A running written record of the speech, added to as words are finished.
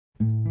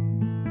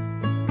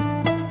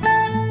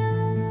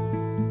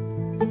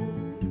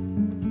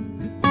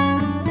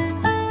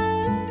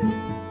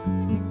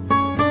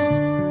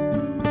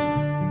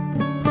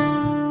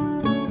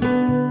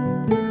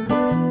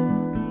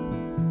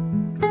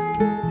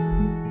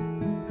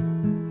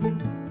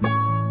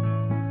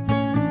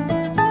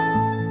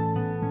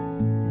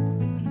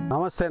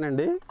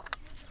నమస్తేనండి.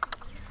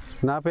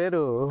 నా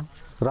పేరు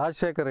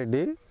రాజశేఖర్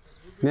రెడ్డి.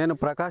 నేను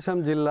ప్రకాశం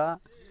జిల్లా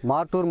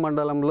మార్టూర్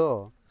మండలంలో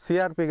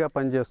సిఆర్పిగా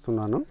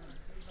పనిచేస్తున్నాను.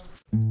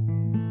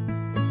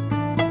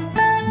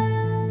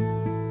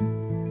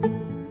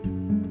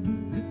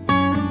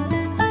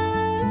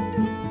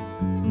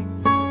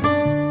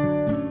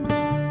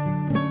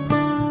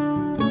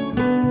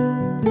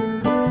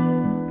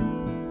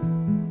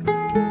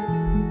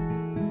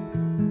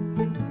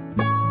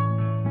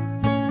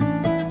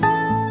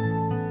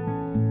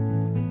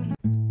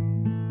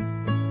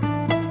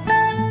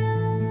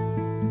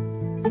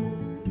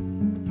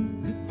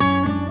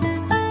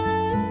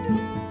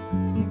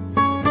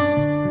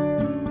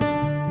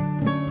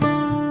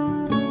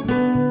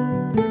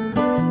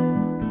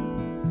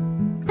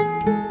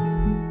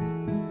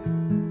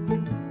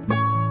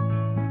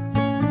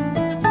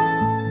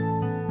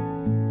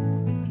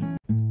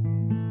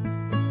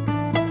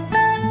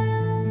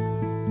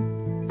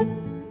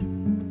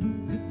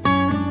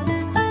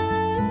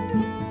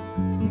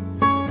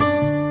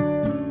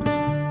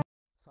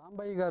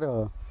 సాంబయ్య గారు,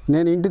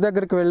 నేను ఇంటి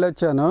దగ్గరికి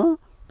వెళ్ళొచ్చాను.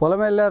 పొలం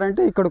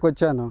వెళ్ళారంటే ఇక్కడికి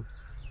వచ్చాను.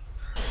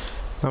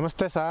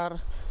 నమస్తే సార్,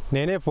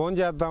 నేనే ఫోన్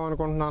చేద్దాం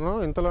అనుకుంటున్నాను,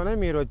 ఇంతలోనే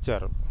మీరు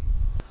వచ్చారు.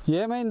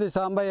 ఏమైంది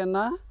సాంబయ్య అన్న?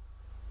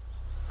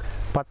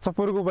 పచ్చ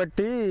పురుగు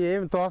బట్టి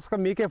ఏం తోసక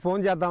మీకే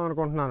ఫోన్ చేద్దాం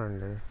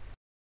అనుకుంటున్నానండి.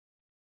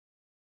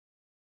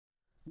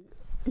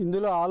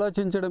 ఇందులో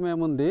ఆలోచించడం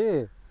ఏముంది?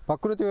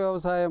 ప్రకృతి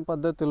వ్యవసాయం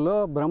పద్ధతుల్లో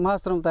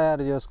బ్రహ్మాస్త్రం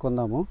తయారు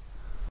చేసుకుందాము.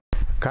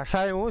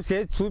 కషాయం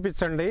చేసి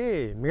చూపించండి,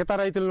 మిగతా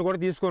రైతులను కూడా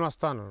తీసుకొని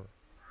వస్తాను.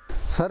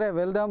 సరే,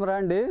 వెళ్దాం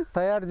రండి,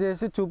 తయారు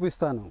చేసి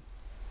చూపిస్తాను.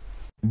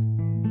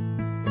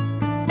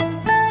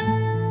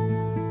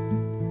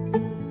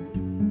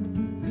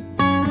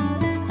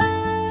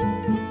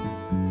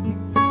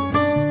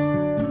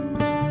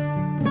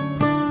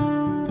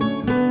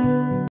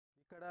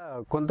 ఇక్కడ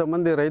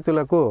కొంతమంది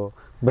రైతులకు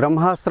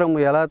బ్రహ్మాస్త్రం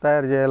ఎలా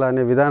తయారు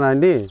చేయాలనే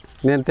విధానాన్ని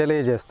నేను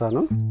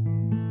తెలియజేస్తాను.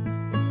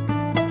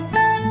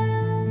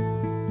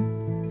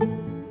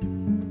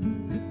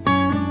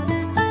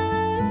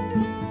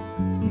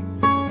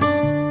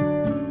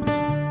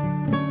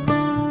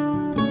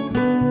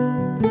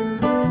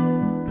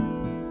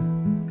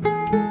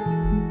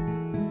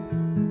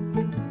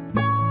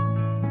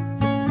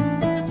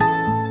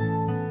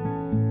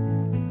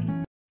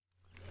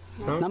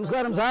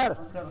 నమస్కారం సార్.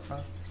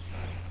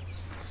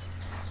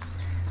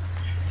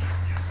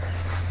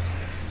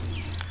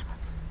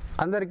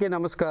 అందరికీ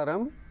నమస్కారం.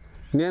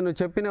 నేను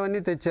చెప్పినవన్నీ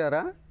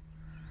తెచ్చారా?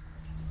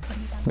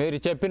 మీరు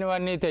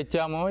చెప్పినవన్నీ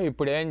తెచ్చాము.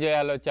 ఇప్పుడు ఏం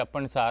చేయాలో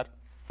చెప్పండి సార్.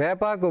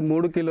 వేపాకు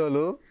 3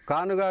 కిలోలు,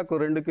 కానుగాకు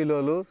 2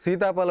 కిలోలు,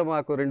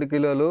 సీతాఫలమాకు 2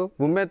 కిలోలు,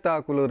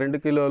 ఉమ్మెత్తాకులు 2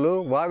 కిలోలు,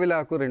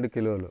 వావిలాకు 2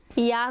 కిలోలు.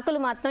 ఈ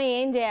ఆకులు మొత్తం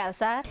ఏం చేయాలి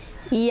సార్?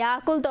 ఈ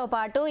ఆకులతో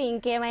పాటు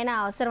ఇంకేమైనా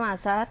అవసరమా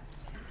సార్?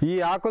 ఈ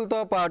ఆకులతో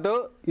పాటు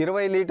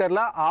 20 లీటర్ల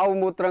ఆవు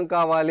మూత్రం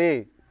కావాలి.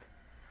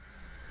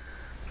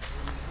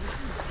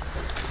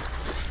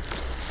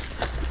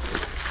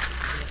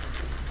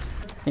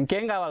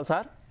 ఇంకేం కావాలి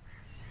సార్?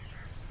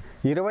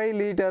 20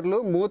 లీటర్లు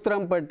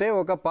మూత్రం పట్టే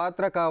ఒక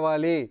పాత్ర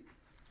కావాలి.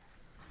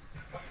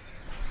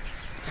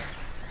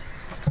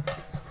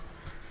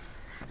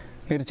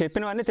 మీరు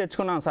చెప్పినవన్నీ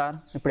తెచ్చుకున్నాం సార్.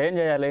 ఇప్పుడు ఏం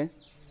చేయాలి?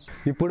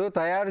 ఇప్పుడు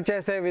తయారు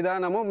చేసే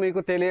విధానము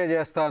మీకు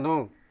తెలియజేస్తాను.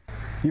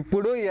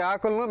 ఇప్పుడు ఈ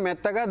ఆకులను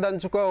మెత్తగా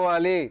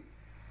దంచుకోవాలి.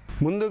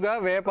 ముందుగా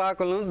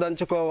వేపాకులను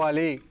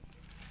దంచుకోవాలి.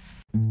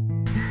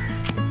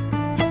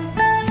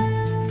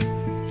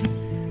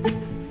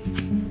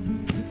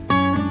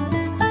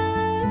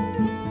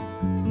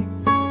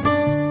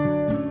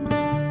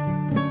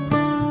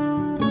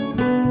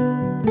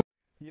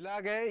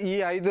 ఇలాగే ఈ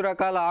 5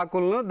 రకాల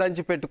ఆకులను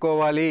దంచి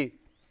పెట్టుకోవాలి.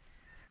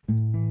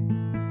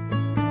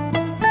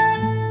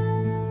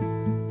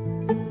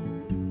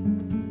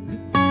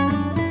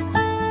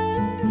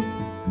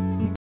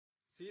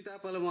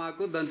 సీతాఫలం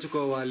ఆకు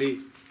దంచుకోవాలి.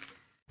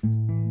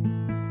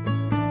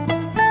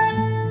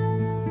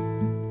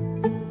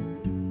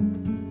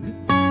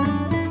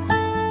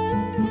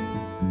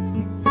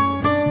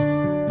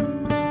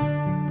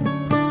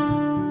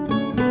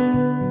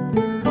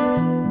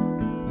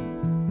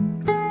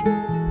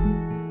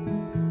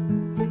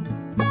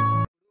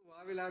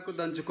 వావిలాకు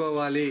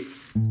దంచుకోవాలి.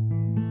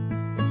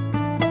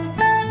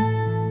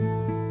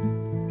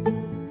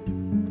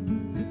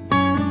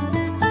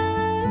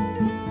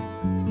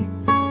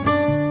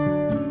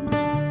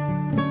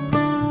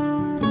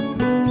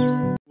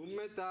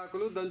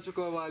 ఆకులు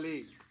దంచుకోవాలి.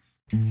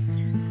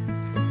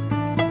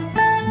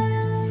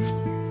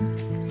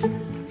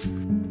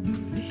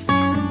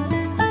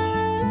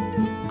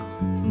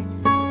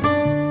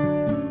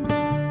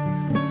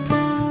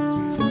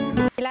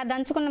 ఇలా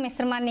దంచుకున్న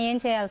మిశ్రమాన్ని ఏం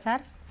చేయాలి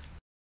సార్?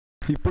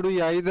 ఇప్పుడు ఈ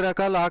 5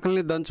 రకాల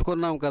ఆకుల్ని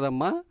దంచుకున్నాం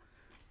కదమ్మా,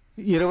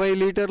 20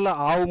 లీటర్ల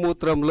ఆవు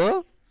మూత్రంలో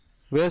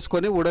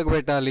వేసుకొని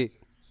ఉడకబెట్టాలి.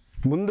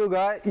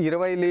 ముందుగా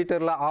 20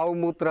 లీటర్ల ఆవు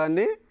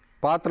మూత్రాన్ని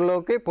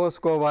పాత్రలోకి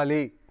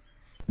పోసుకోవాలి.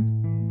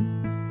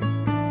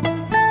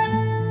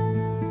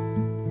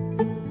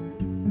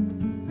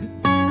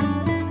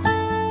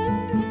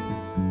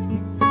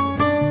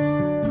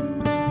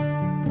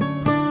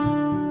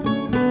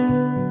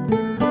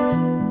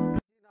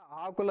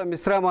 ఆకుల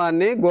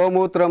మిశ్రమాన్ని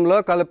గోమూత్రంలో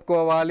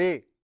కలుపుకోవాలి.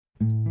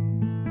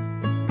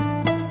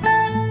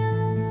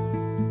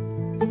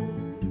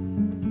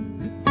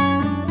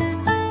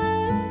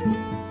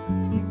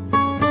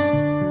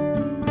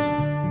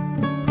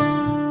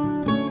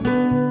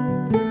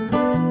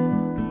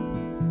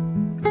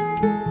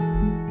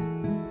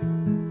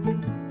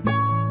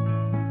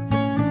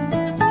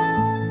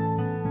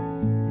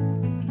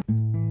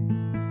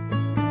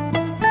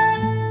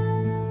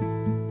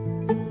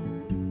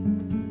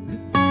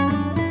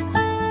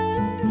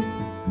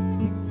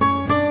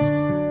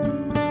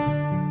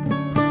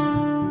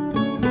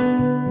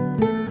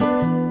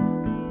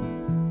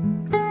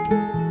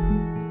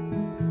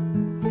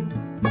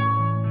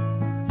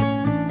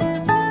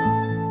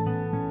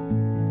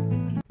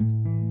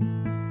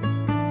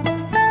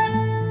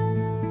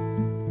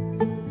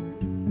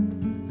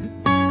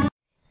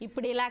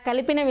 ఇప్పుడు ఇలా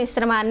కలిపిన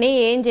మిశ్రమాన్ని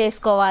ఏం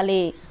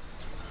చేసుకోవాలి?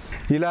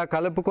 ఇలా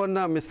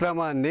కలుపుకున్న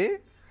మిశ్రమాన్ని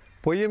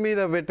పొయ్యి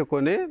మీద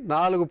పెట్టుకొని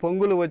 4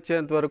 పొంగులు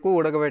వచ్చేంత వరకు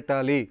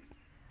ఉడకబెట్టాలి.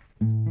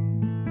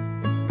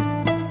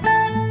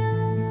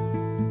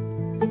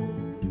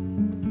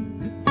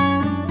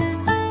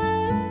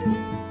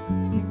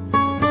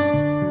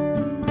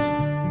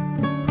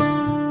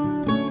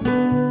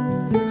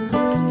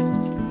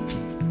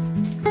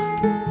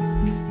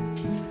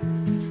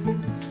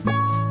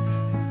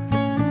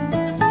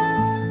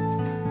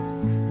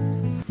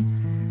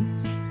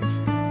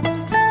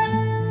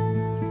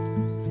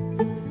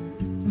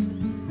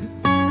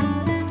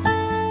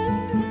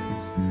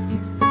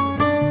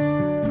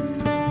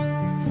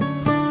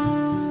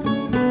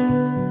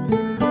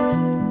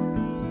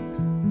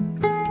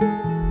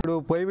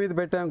 పొయ్యి మీద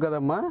పెట్టాం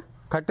కదమ్మా,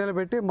 కట్టెలు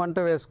పెట్టి మంట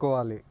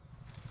వేసుకోవాలి.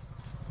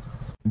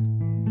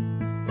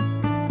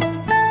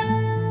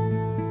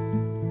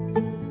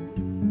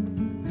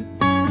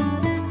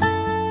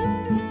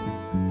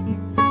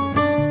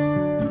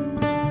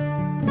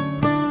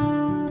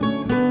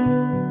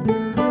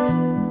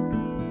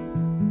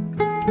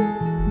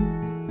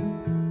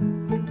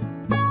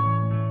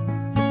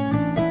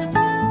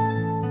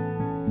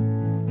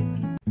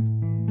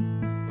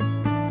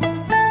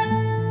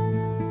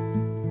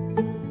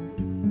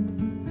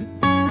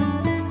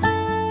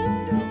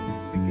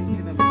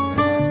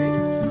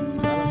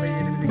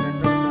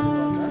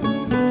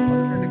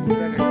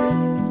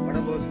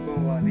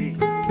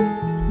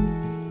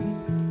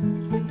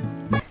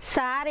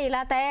 సార్, ఇలా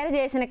తయారు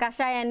చేసిన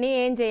కషాయాన్ని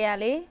ఏం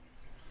చేయాలి?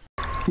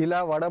 ఇలా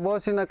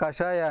వడబోసిన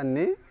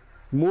కషాయాన్ని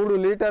 3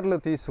 లీటర్లు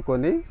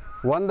తీసుకొని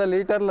 100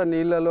 లీటర్ల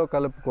నీళ్ళలో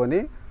కలుపుకొని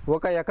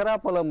 1 ఎకరా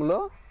పొలంలో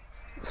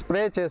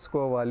స్ప్రే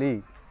చేసుకోవాలి.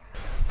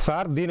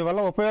 సార్,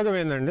 దీనివల్ల ఉపయోగం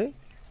ఏంటండి?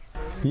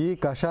 ఈ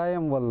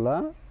కషాయం వల్ల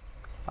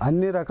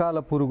అన్ని రకాల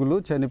పురుగులు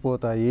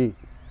చనిపోతాయి.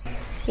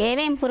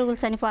 ఏమేం పురుగులు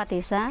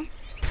చనిపోతాయి సార్?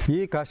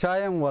 ఈ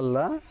కషాయం వల్ల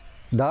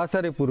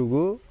దాసరి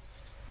పురుగు,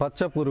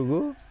 పచ్చ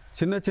పురుగు,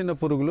 చిన్న చిన్న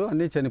పురుగులు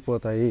అన్నీ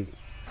చనిపోతాయి.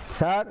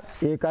 సార్,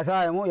 ఈ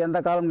కషాయము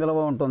ఎంతకాలం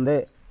నిల్వ ఉంటుంది?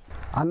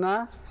 అన్న,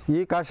 ఈ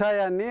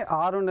కషాయాన్ని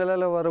 6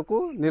 నెలల వరకు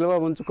నిల్వ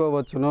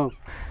ఉంచుకోవచ్చును.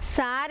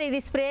 సార్, ఇది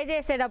స్ప్రే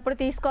చేసేటప్పుడు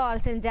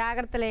తీసుకోవాల్సిన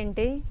జాగ్రత్తలు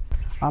ఏంటి?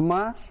 అమ్మ,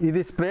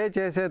 ఇది స్ప్రే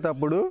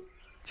చేసేటప్పుడు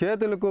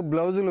చేతులకు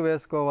బ్లౌజులు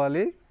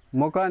వేసుకోవాలి,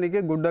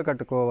 ముఖానికి గుడ్డ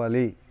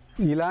కట్టుకోవాలి.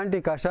 ఇలాంటి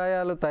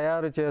కషాయాలు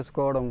తయారు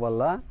చేసుకోవడం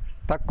వల్ల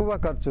తక్కువ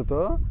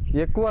ఖర్చుతో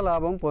ఎక్కువ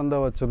లాభం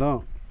పొందవచ్చును.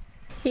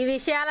 ఈ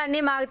విషయాలన్నీ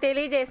మాకు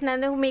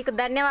తెలియజేసినందుకు మీకు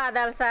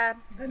ధన్యవాదాలు సార్.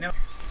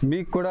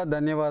 మీకు కూడా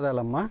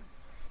ధన్యవాదాలమ్మా.